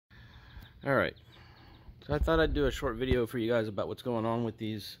Alright, so I thought I'd do a short video for you guys about what's going on with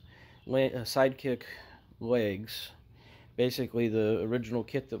these Sidekick legs. Basically, the original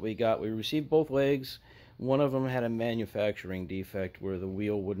kit that we got, we received both legs. One of them had a manufacturing defect where the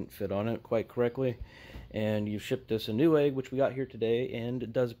wheel wouldn't fit on it quite correctly. And you shipped us a new leg, which we got here today, and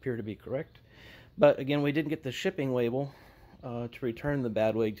it does appear to be correct. But again, we didn't get the shipping label to return the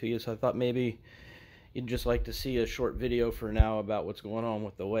bad leg to you, so I thought maybe you'd just like to see a short video for now about what's going on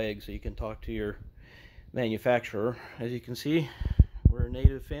with the leg so you can talk to your manufacturer. As you can see, we're a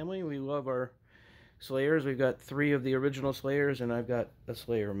native family. We love our Slayers. We've got 3 of the original Slayers, and I've got a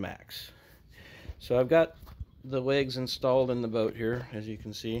Slayer Max. So I've got the legs installed in the boat here, as you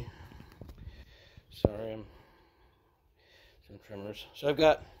can see. Sorry, I'm some tremors. So I've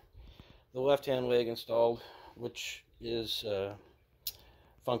got the left-hand leg installed, which is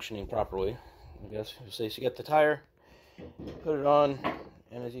functioning properly, I guess. So you get the tire, put it on,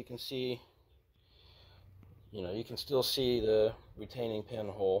 and as you can see, you can still see the retaining pin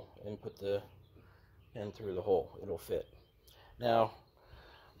hole, and put the pin through the hole. It'll fit. Now,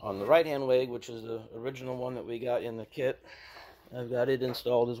 on the right-hand leg, which is the original one that we got in the kit, I've got it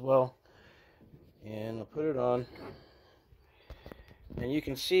installed as well. And I'll put it on, and you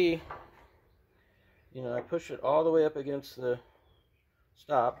can see, I push it all the way up against the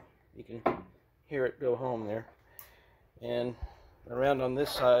stop. You can hear it go home there. And around on this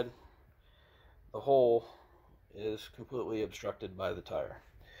side, the hole is completely obstructed by the tire.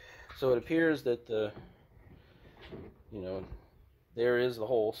 So it appears that there is the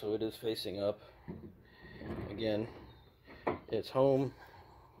hole, so it is facing up. Again, it's home,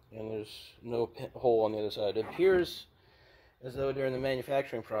 and there's no hole on the other side. It appears as though during the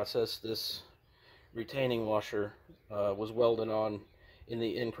manufacturing process, this retaining washer was welded on in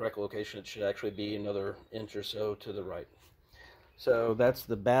the incorrect location. It should actually be another inch or so to the right. So that's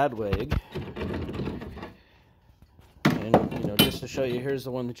the bad leg. And just to show you, here's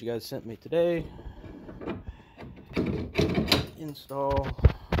the one that you guys sent me today. Install,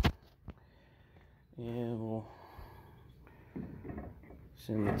 and we'll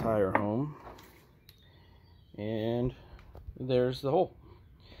send the tire home, and there's the hole.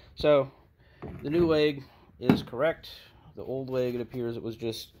 So the new leg is correct. The old leg, it appears it was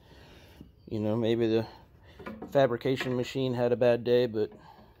just, maybe the fabrication machine had a bad day, but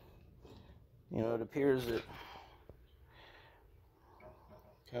it appears that,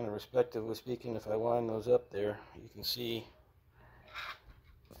 kind of respectively speaking, if I line those up there, you can see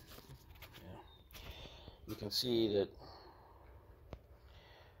that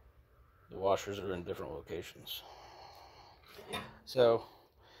the washers are in different locations. So,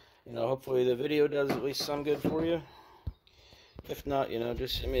 hopefully the video does at least some good for you. If not,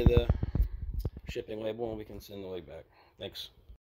 just send me the shipping label and we can send the leg back. Thanks.